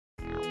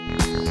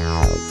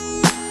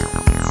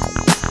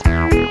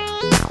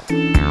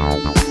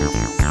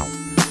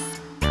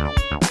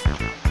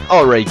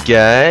Alright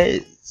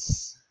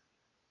guys,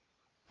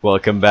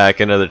 welcome back,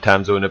 another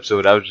Timezone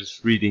episode. I was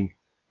just reading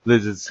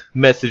Liz's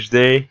message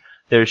there.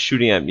 They're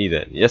shooting at me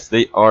then. Yes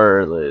they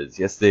are, Liz,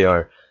 yes they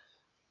are.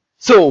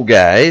 So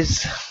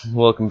guys,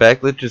 welcome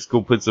back. Let's just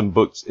go put some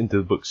books into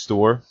the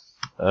bookstore.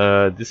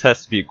 This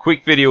has to be a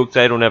quick video because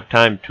I don't have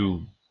time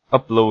to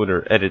upload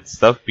or edit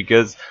stuff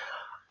because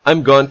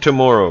I'm gone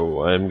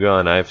tomorrow. I'm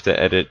gone. I have to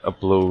edit,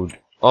 upload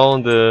all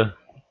in the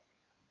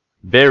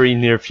very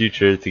near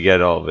future to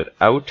get all of it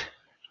out.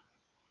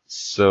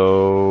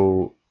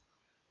 So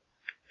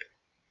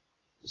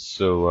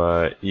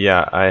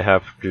yeah, I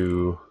have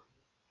to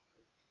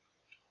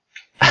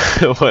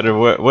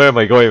where am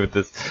I going with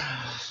this?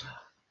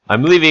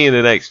 I'm leaving in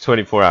the next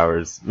 24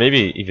 hours,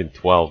 maybe even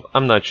 12,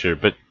 I'm not sure,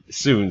 but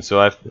soon,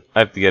 so I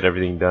have to get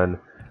everything done.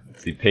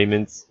 Let's see,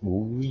 payments,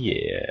 oh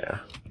yeah,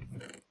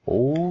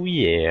 oh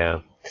yeah,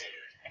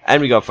 and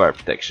we got fire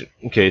protection.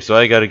 Okay, so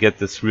I gotta get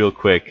this real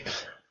quick.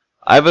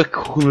 I have a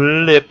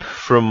clip,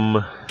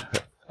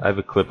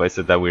 I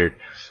said that weird,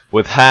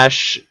 with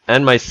Hash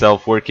and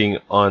myself working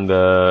on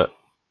the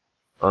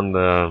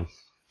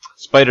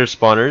spider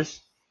spawners.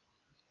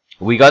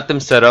 We got them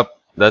set up.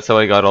 That's how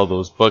I got all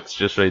those books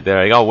just right there.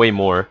 I got way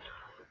more.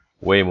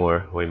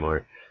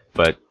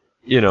 But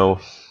you know,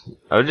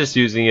 I was just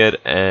using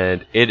it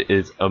and it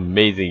is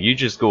amazing. You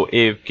just go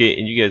AFK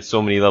and you get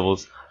so many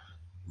levels.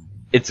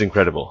 It's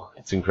incredible.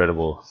 It's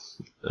incredible.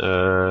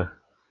 Fire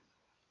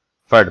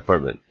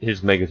department.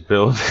 Here's Mega's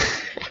build.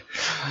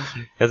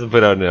 Hasn't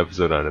put out an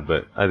episode on it,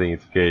 but I think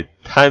it's great.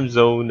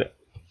 Timezone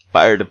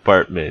fire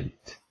department.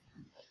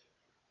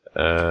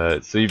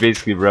 So you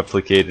basically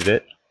replicated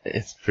it.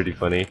 It's pretty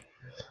funny.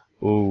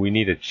 Oh, we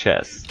need a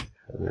chest.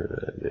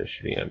 They're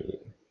shooting at me.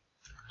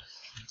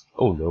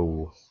 Oh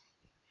no.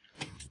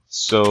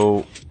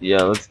 So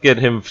yeah, let's get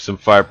him some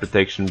fire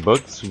protection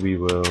books. We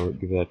will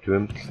give that to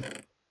him.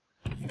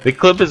 The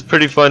clip is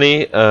pretty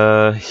funny.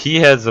 He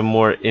has a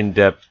more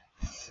in-depth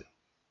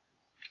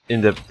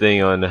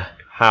thing on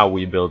how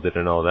we build it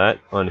and all that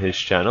on his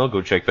channel.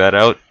 Go check that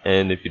out.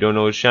 And if you don't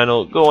know his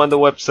channel, go on the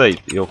website.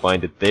 You'll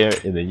find it there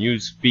in the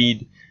news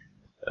feed.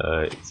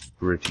 It's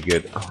pretty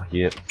good. Oh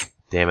yeah,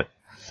 damn it.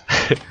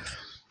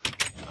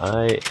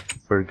 I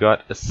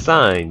forgot a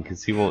sign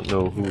because he won't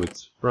know who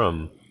it's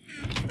from.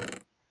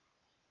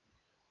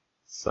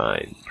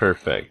 Sign,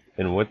 perfect.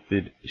 And what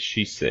did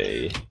she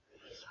say?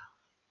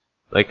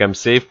 Like I'm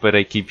safe, but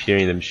I keep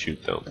hearing them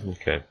shoot though.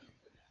 Okay.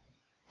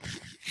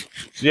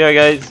 So yeah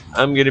guys,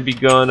 I'm gonna be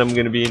gone. I'm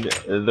gonna be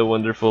in the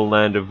wonderful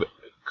land of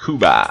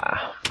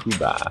Cuba.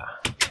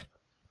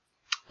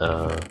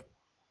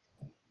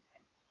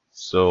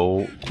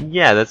 So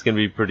yeah, that's gonna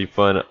be pretty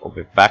fun. I'll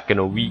be back in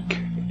a week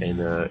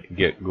and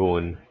get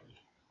going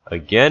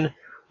again.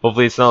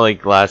 Hopefully it's not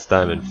like last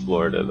time in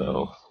Florida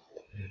though.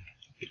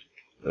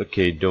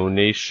 Okay,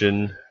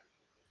 donation.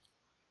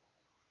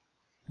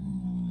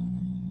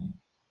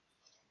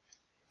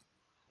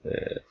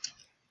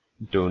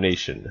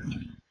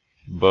 Donation.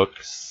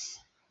 Books.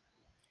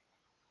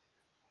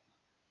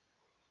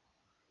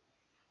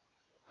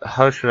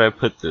 How should I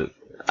put the?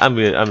 I'm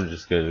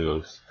just gonna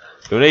go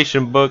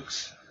donation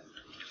books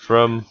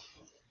from.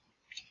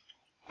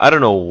 I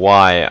don't know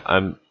why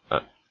I'm.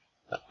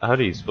 How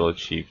do you spell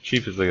Chief?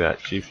 Chief is like that.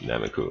 Chief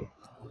Namiku,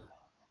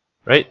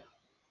 right?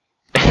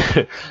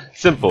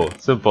 Simple.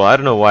 I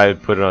don't know why I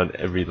put it on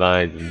every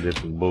line and this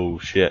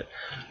bullshit,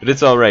 but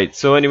it's all right.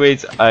 So,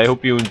 anyways, I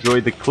hope you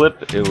enjoyed the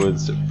clip. It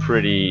was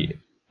pretty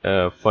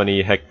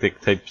funny,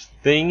 hectic type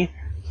thing,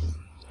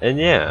 and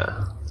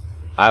yeah,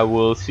 I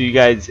will see you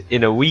guys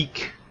in a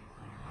week.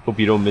 Hope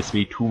you don't miss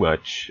me too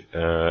much.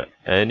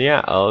 And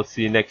yeah, I'll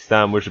see you next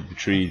time. Worship the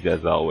trees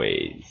as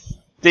always.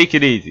 Take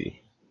it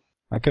easy.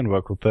 I can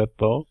work with that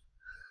though.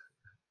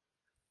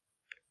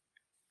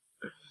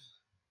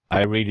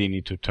 I really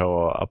need to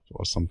tower up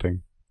or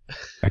something.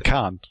 I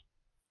can't.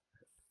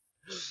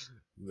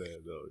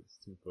 Man, no, it's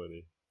too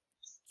funny.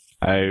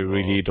 I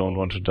really don't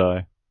want to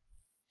die.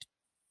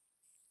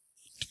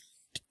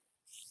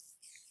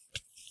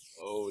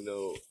 Oh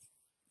no.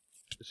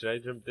 Should I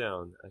jump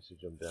down? I should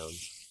jump down.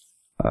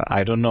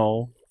 I don't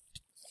know.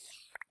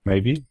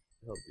 Maybe?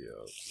 Help you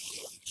out.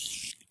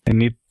 I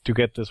need to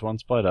get this one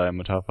spider. I'm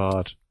at half a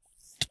heart.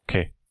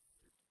 Okay.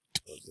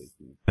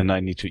 Then I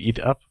need to eat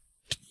up.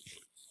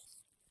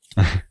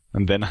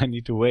 And then I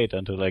need to wait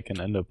until I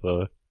can end up.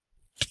 Oh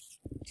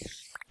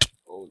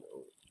no.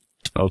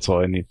 Also,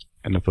 I need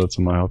ender pearls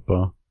in my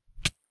hotbar.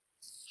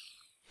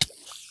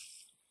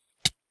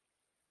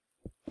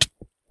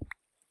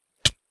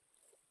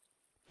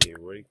 Okay,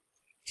 wait.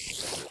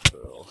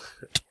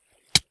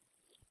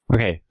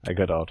 Okay, I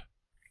got out.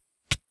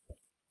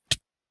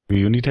 Do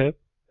you need help?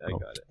 I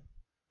got it.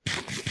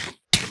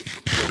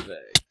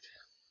 Perfect.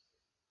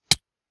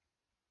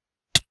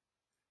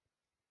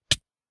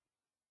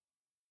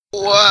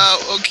 Wow,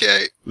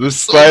 okay. The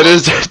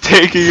spiders are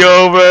taking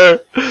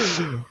over!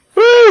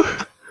 Woo!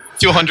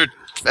 200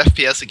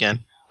 FPS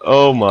again.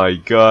 Oh my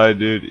god,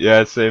 dude.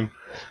 Yeah, same.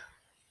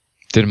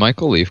 Did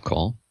Michael leave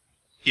call?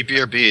 He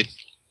BRB'd.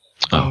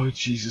 Oh,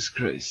 Jesus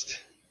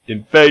Christ.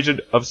 Invasion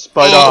of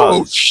spiders.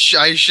 Oh,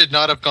 I should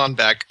not have gone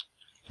back.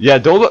 Yeah,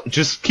 don't look.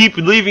 Just keep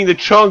leaving the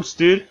chunks,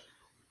 dude.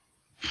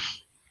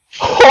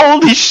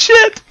 Holy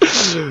shit!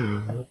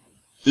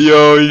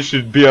 Yo, you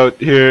should be out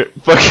here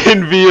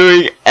fucking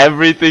viewing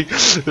everything.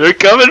 They're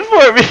coming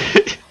for me.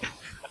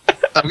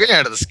 I'm getting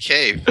out of this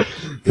cave.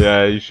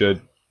 Yeah, you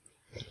should.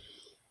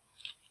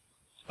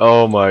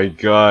 Oh my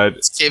god.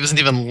 This cave isn't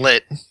even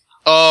lit.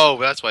 Oh,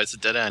 that's why it's a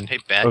dead end. Hey,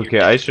 Bat. Okay,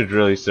 I should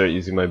really start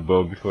using my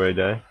bow before I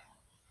die.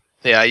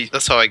 Yeah,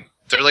 that's how I.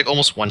 They're like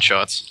almost one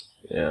shots.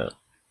 Yeah.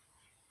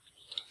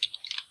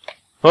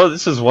 Well,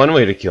 this is one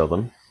way to kill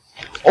them.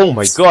 Oh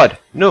my god,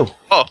 no!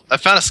 Oh, I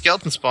found a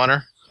skeleton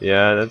spawner.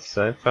 Yeah,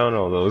 I found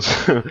all those.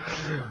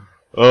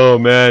 Oh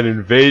man,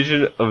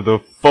 invasion of the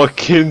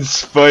fucking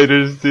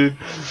spiders, dude.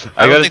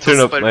 I gotta turn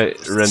up my render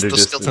distance.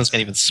 distance. Skeletons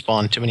can't even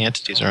spawn. Too many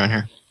entities around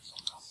here.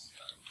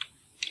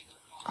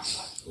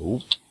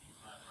 Oop.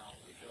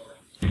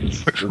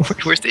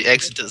 Where's the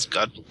exit to this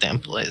goddamn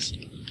place?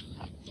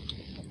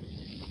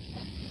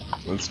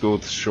 Let's go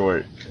with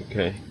short.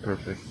 Okay,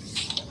 perfect.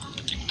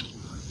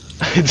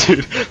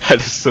 Dude, that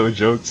is so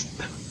jokes.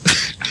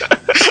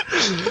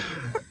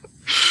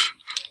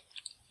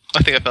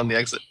 I think I found the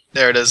exit.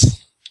 There it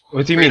is.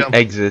 What do you mean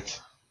exit?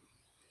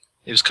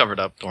 It was covered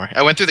up, don't worry.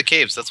 I went through the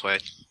caves, that's why I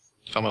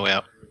found my way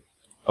out.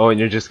 Oh, and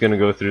you're just gonna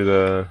go through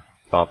the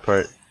top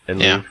part and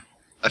leave?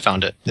 I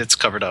found it. It's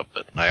covered up,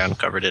 but I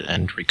uncovered it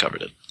and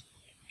recovered it.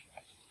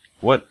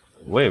 What?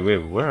 Wait,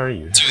 where are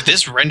you? Dude,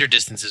 this render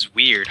distance is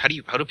weird. How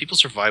do people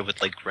survive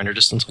with like render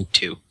distance on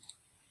 2?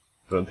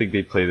 I don't think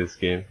they play this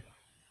game.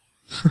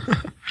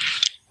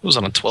 It was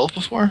on 12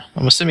 before?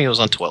 I'm assuming it was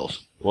on 12.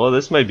 Well,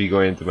 this might be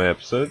going into my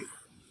episode.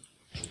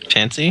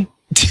 Fancy.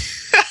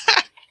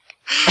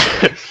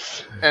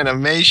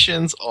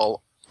 Animations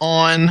all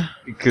on.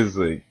 Because,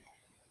 like...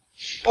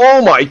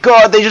 Oh my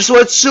god, they just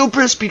went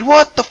super speed!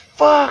 What the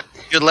fuck?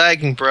 You're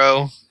lagging,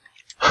 bro.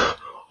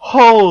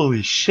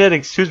 Holy shit,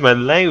 excuse my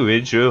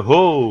language.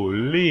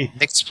 Holy...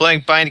 Nick's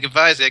playing Binding of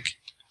Isaac.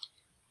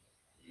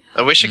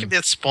 I wish I could be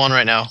at spawn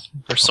right now.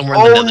 Or somewhere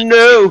in the Oh nether.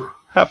 no!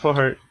 Half a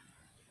heart.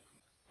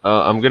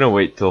 I'm gonna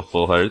wait till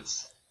full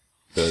hearts.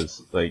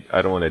 Because, like,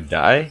 I don't want to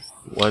die.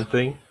 One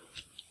thing.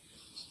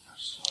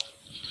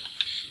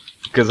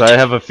 Because I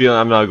have a feeling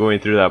I'm not going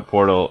through that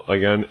portal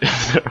again.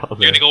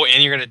 You're gonna go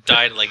in, you're gonna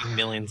die to like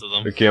millions of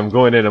them. Okay, I'm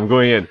going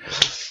in.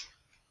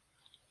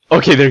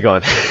 Okay, they're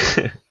gone.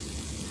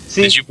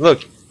 See,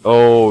 look.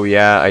 Oh,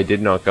 yeah, I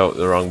did knock out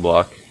the wrong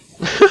block.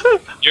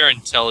 You're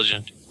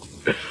intelligent.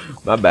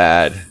 My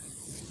bad.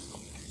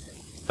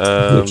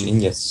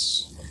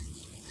 Genius.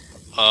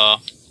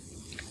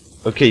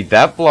 Okay,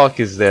 that block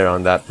is there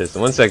on that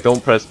piston. One sec,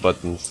 don't press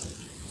buttons.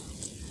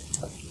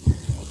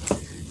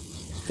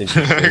 Can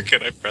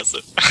I press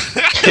it?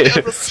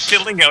 I was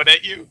spilling out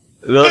at you.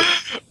 Look,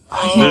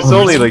 Oh, there's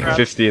only like crabs.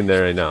 50 in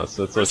there right now,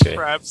 so it's Where's okay.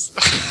 crabs?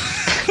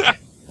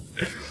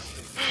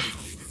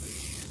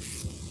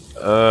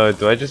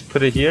 Do I just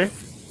put it here?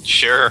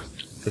 Sure.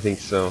 I think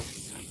so.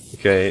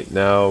 Okay,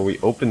 now we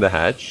open the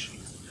hatch.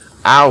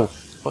 Ow!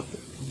 Fucking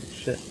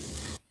shit.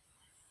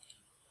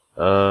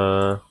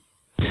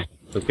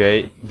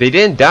 Okay. They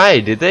didn't die,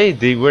 did they?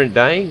 They weren't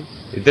dying?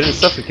 It didn't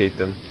suffocate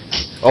them.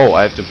 Oh,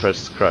 I have to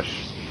press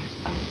crush.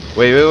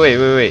 Wait.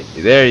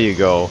 There you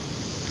go.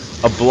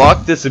 A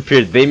block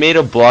disappeared. They made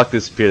a block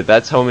disappear.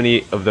 That's how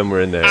many of them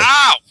were in there.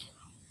 Ow!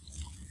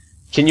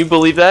 Can you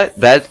believe that?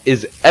 That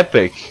is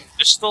epic.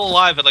 They're still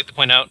alive, I'd like to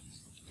point out.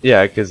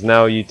 Yeah, because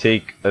now you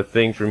take a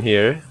thing from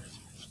here,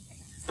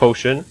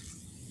 potion,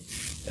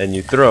 and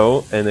you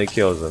throw, and it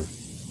kills them.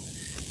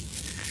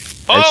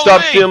 And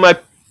stop stealing my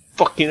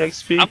fucking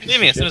XP. I'm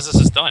leaving as soon as this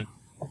is done.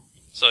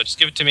 So just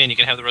give it to me and you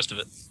can have the rest of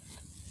it.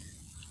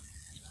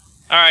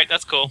 Alright,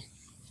 that's cool.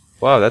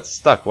 Wow, that's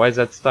stuck. Why is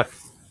that stuck?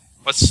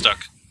 What's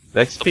stuck? The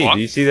XP. Do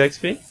you see the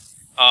XP?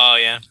 Oh,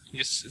 yeah.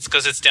 It's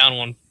because it's down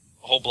a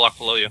whole block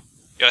below you.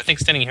 Yeah, I think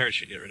standing here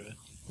should get rid of it.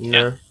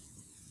 No. Yeah.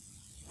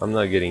 I'm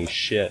not getting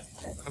shit.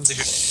 Come to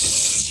here.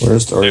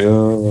 Where's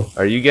Dario?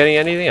 Are you getting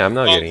anything? I'm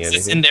not getting It's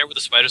anything. in there where the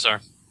spiders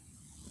are.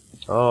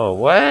 Oh,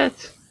 what?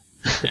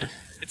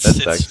 It's That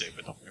sucks.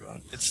 stupid, don't worry about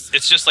it.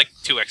 It's just like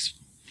 2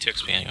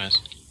 XP anyways.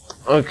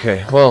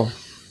 Okay, well,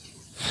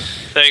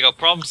 There you go,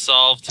 problem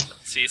solved.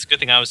 See, it's a good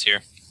thing I was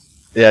here.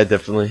 yeah,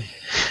 definitely.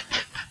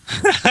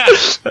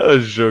 That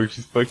was a joke.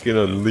 Just fucking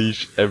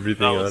unleash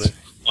everything That on was it.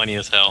 funny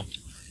as hell.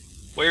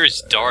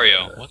 Where's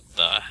Dario? What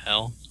the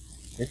hell?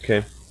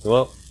 Okay,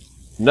 well,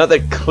 another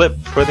clip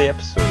for the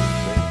episode.